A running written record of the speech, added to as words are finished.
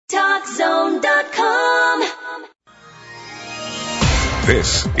TalkZone.com.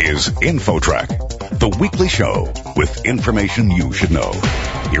 This is InfoTrack, the weekly show with information you should know.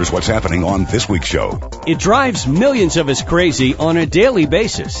 Here's what's happening on this week's show. It drives millions of us crazy on a daily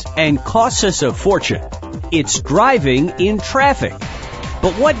basis and costs us a fortune. It's driving in traffic.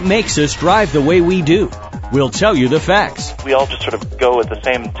 But what makes us drive the way we do? We'll tell you the facts. We all just sort of go at the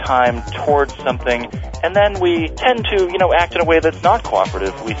same time towards something, and then we tend to, act in a way that's not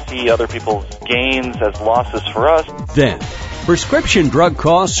cooperative. We see other people's gains as losses for us. Then, prescription drug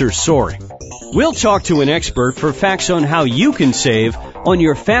costs are soaring. We'll talk to an expert for facts on how you can save on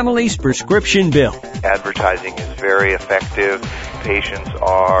your family's prescription bill. Advertising is very effective. Patients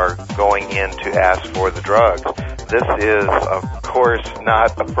are going in to ask for the drug. This is, of course,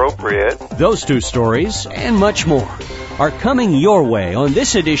 not appropriate. Those two stories and much more are coming your way on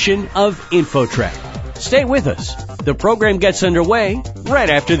this edition of InfoTrack. Stay with us. The program gets underway right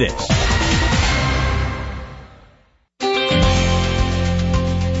after this.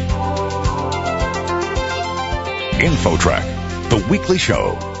 InfoTrack, the weekly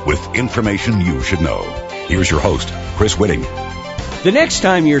show with information you should know. Here's your host, Chris Whitting. The next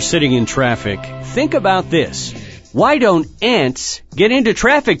time you're sitting in traffic, think about this. Why don't ants get into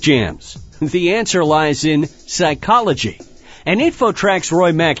traffic jams? The answer lies in psychology. And InfoTrack's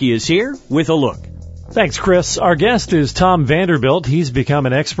Roy Mackey is here with a look. Thanks, Chris. Our guest is Tom Vanderbilt. He's become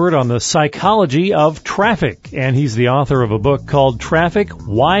an expert on the psychology of traffic, and he's the author of a book called Traffic,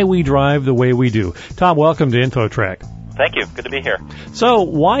 Why We Drive the Way We Do. Tom, welcome to InfoTrack. Thank you. Good to be here. So,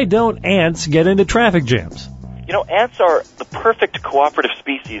 why don't ants get into traffic jams? Ants are the perfect cooperative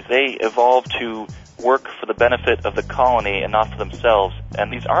species. They evolved to work for the benefit of the colony and not for themselves.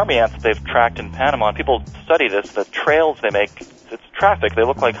 And these army ants that they've tracked in Panama, and people study this, the trails they make, it's traffic. They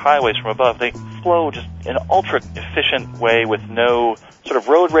look like highways from above. They flow just in an ultra-efficient way with no sort of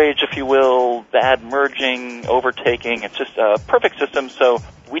road rage, if you will, bad merging, overtaking. It's just a perfect system. So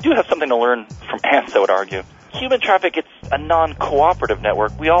we do have something to learn from ants, I would argue. Human traffic, it's a non-cooperative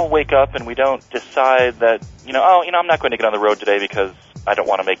network. We all wake up and we don't decide that, I'm not going to get on the road today because I don't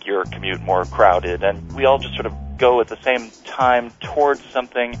want to make your commute more crowded. And we all just sort of go at the same time towards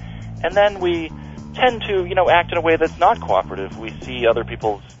something, and then we tend to, act in a way that's not cooperative. We see other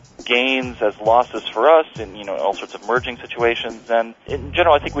people's gains as losses for us in, all sorts of merging situations. And in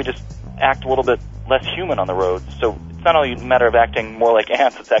general, I think we just act a little bit less human on the road. So it's not only a matter of acting more like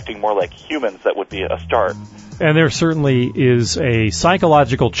ants, it's acting more like humans. That would be a start. And there certainly is a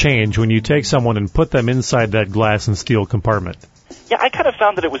psychological change when you take someone and put them inside that glass and steel compartment. Yeah, I kind of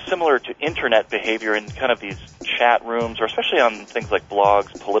found that it was similar to internet behavior in kind of these chat rooms, or especially on things like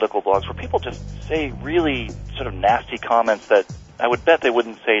blogs, political blogs, where people just say really sort of nasty comments that I would bet they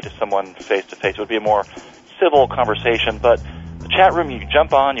wouldn't say to someone face-to-face. It would be a more civil conversation. But the chat room, you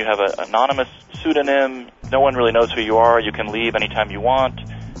jump on, you have an anonymous pseudonym, no one really knows who you are, you can leave anytime you want,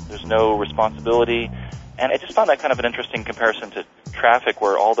 there's no responsibility. And I just found that kind of an interesting comparison to traffic,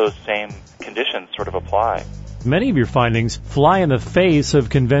 where all those same conditions sort of apply. Many of your findings fly in the face of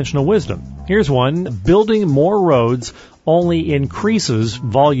conventional wisdom. Here's one. Building more roads only increases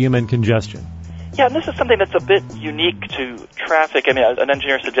volume and congestion. Yeah, and this is something that's a bit unique to traffic. I mean, an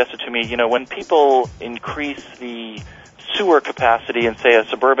engineer suggested to me, when people increase the sewer capacity in, say, a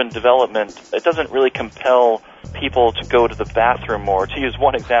suburban development, it doesn't really compel people to go to the bathroom more. To use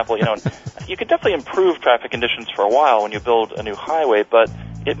one example, you could definitely improve traffic conditions for a while when you build a new highway, but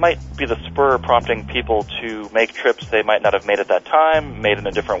it might be the spur prompting people to make trips they might not have made at that time, made in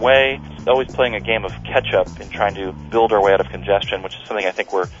a different way. It's always playing a game of catch-up in trying to build our way out of congestion, which is something I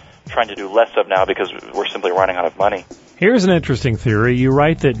think we're trying to do less of now because we're simply running out of money. Here's an interesting theory. You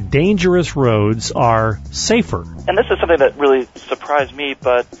write that dangerous roads are safer. And this is something that really surprised me,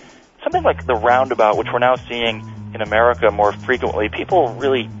 but something like the roundabout, which we're now seeing in America more frequently, people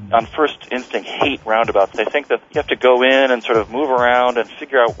really, on first instinct, hate roundabouts. They think that you have to go in and sort of move around and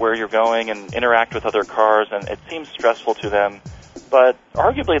figure out where you're going and interact with other cars, and it seems stressful to them. But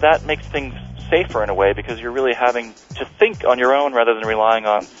arguably that makes things safer in a way, because you're really having to think on your own rather than relying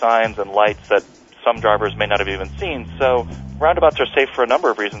on signs and lights that some drivers may not have even seen. So roundabouts are safe for a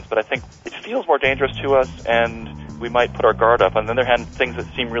number of reasons, but I think it feels more dangerous to us, and we might put our guard up. On the other hand, things that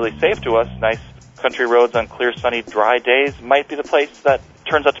seem really safe to us, nice country roads on clear, sunny, dry days, might be the place that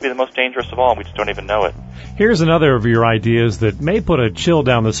turns out to be the most dangerous of all, and we just don't even know it. Here's another of your ideas that may put a chill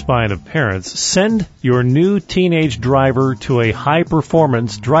down the spine of parents. Send your new teenage driver to a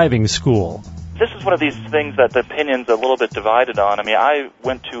high-performance driving school. This is one of these things that the opinion's a little bit divided on. I mean, I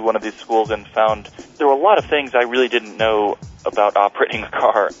went to one of these schools and found there were a lot of things I really didn't know about operating a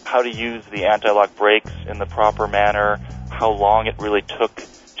car, how to use the anti-lock brakes in the proper manner, how long it really took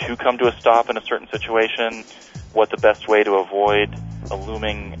to come to a stop in a certain situation, what the best way to avoid a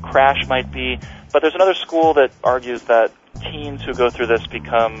looming crash might be. But there's another school that argues that teens who go through this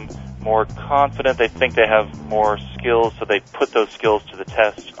become more confident. They think they have more skills, so they put those skills to the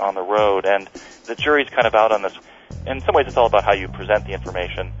test on the road. And the jury's kind of out on this. In some ways, it's all about how you present the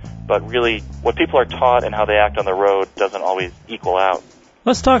information. But really, what people are taught and how they act on the road doesn't always equal out.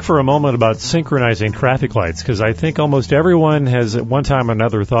 Let's talk for a moment about synchronizing traffic lights, because I think almost everyone has at one time or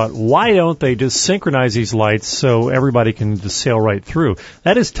another thought, why don't they just synchronize these lights so everybody can just sail right through?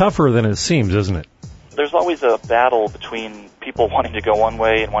 That is tougher than it seems, isn't it? There's always a battle between people wanting to go one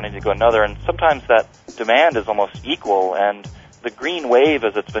way and wanting to go another, and sometimes that demand is almost equal. And the green wave,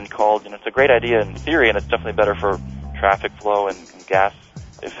 as it's been called, it's a great idea in theory, and it's definitely better for traffic flow and gas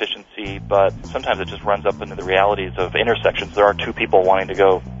efficiency, but sometimes it just runs up into the realities of intersections. There are two people wanting to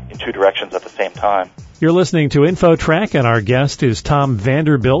go in two directions at the same time. You're listening to InfoTrack, and our guest is Tom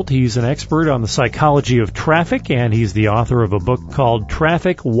Vanderbilt. He's an expert on the psychology of traffic, and he's the author of a book called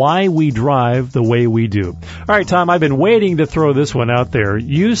Traffic, Why We Drive the Way We Do. All right, Tom, I've been waiting to throw this one out there.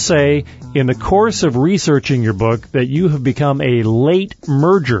 You say in the course of researching your book that you have become a late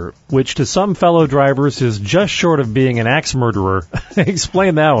merger, which to some fellow drivers is just short of being an axe murderer.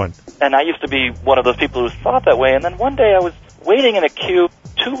 Explain that one. And I used to be one of those people who thought that way, and then one day I was waiting in a queue.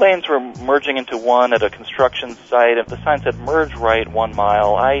 Two lanes were merging into one at a construction site, and the sign said, merge right 1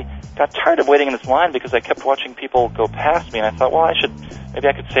 mile. I got tired of waiting in this line because I kept watching people go past me, and I thought, well, maybe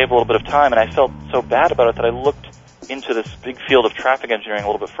I could save a little bit of time, and I felt so bad about it that I looked into this big field of traffic engineering a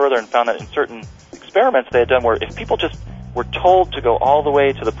little bit further and found that in certain experiments they had done where if people just were told to go all the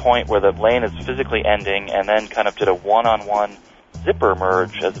way to the point where the lane is physically ending and then kind of did a one-on-one zipper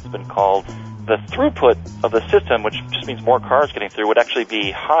merge, as it's been called, the throughput of the system, which just means more cars getting through, would actually be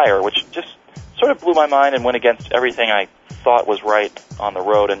higher, which just sort of blew my mind and went against everything I thought was right on the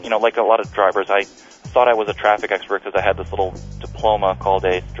road. And, like a lot of drivers, I thought I was a traffic expert because I had this little diploma called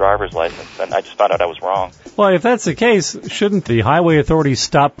a driver's license, and I just found out I was wrong. Well, if that's the case, shouldn't the highway authorities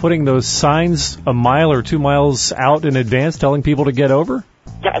stop putting those signs a mile or 2 miles out in advance telling people to get over?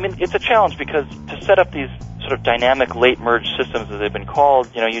 Yeah, it's a challenge because to set up these sort of dynamic late merge systems, as they've been called,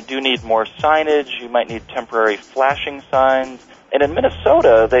 you do need more signage. You might need temporary flashing signs. And in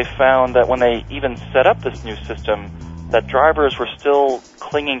Minnesota, they found that when they even set up this new system, that drivers were still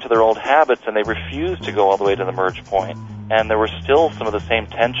clinging to their old habits and they refused to go all the way to the merge point. And there was still some of the same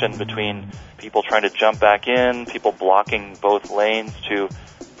tension between people trying to jump back in, people blocking both lanes to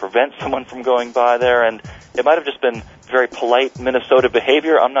prevent someone from going by there. And it might have just been very polite Minnesota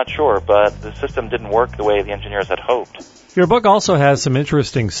behavior, I'm not sure, but the system didn't work the way the engineers had hoped. Your book also has some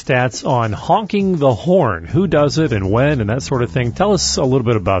interesting stats on honking the horn. Who does it and when and that sort of thing. Tell us a little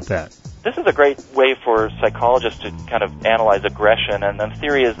bit about that. This is a great way for psychologists to kind of analyze aggression, and the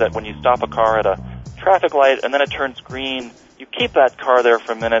theory is that when you stop a car at a traffic light and then it turns green, you keep that car there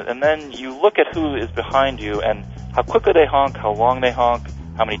for a minute, and then you look at who is behind you and how quickly they honk, how long they honk,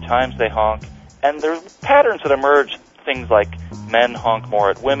 how many times they honk. And there's patterns that emerge, things like men honk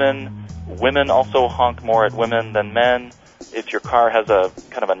more at women, women also honk more at women than men. If your car has a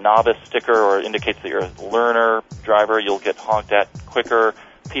kind of a novice sticker or indicates that you're a learner driver, you'll get honked at quicker.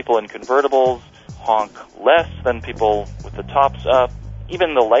 People in convertibles honk less than people with the tops up.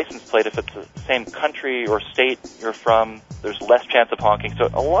 Even the license plate, if it's the same country or state you're from, there's less chance of honking. So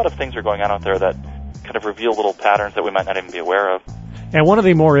a lot of things are going on out there that kind of reveal little patterns that we might not even be aware of. And one of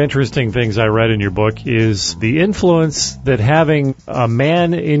the more interesting things I read in your book is the influence that having a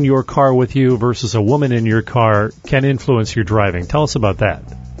man in your car with you versus a woman in your car can influence your driving. Tell us about that.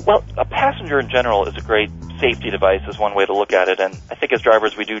 Well, a passenger in general is a great safety device, is one way to look at it. And I think as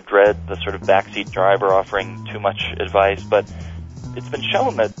drivers we do dread the sort of backseat driver offering too much advice. But it's been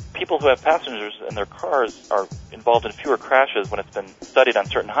shown that people who have passengers in their cars are involved in fewer crashes when it's been studied on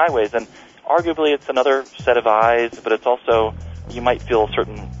certain highways. And arguably it's another set of eyes, but it's also, you might feel a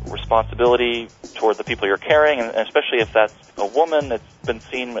certain responsibility toward the people you're carrying, and especially if that's a woman. It's been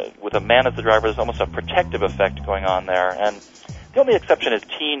seen with a man as the driver, there's almost a protective effect going on there. And the only exception is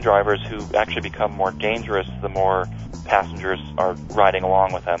teen drivers, who actually become more dangerous the more passengers are riding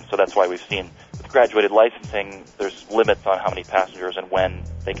along with them. So that's why we've seen with graduated licensing, there's limits on how many passengers and when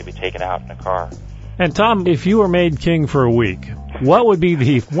they can be taken out in a car. And Tom, if you were made king for a week, what would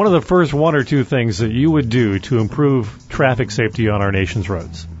be one of the first one or two things that you would do to improve traffic safety on our nation's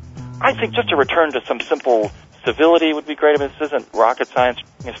roads? I think just a return to some simple civility would be great. This isn't rocket science.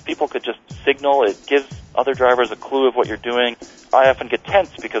 If people could just signal, it gives other drivers a clue of what you're doing. I often get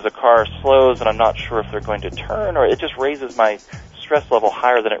tense because a car slows and I'm not sure if they're going to turn, or it just raises my stress level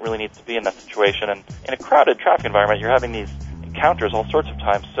higher than it really needs to be in that situation. And in a crowded traffic environment, you're having these encounters all sorts of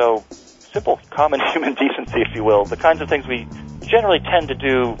times. So simple, common human decency, if you will, the kinds of things we generally tend to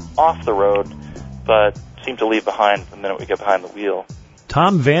do off the road, but seem to leave behind the minute we get behind the wheel.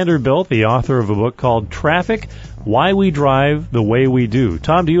 Tom Vanderbilt, the author of a book called Traffic, Why We Drive the Way We Do.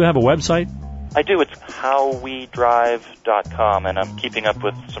 Tom, do you have a website? I do. It's howwedrive.com, and I'm keeping up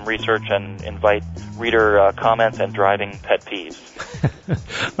with some research and invite reader comments and driving pet peeves.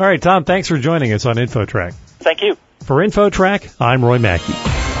 All right, Tom, thanks for joining us on InfoTrack. Thank you. For InfoTrack, I'm Roy Mackey.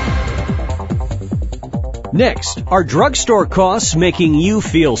 Next, are drugstore costs making you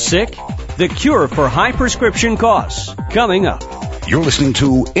feel sick? The cure for high prescription costs, coming up. You're listening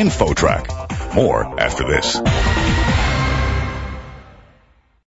to InfoTrack. More after this.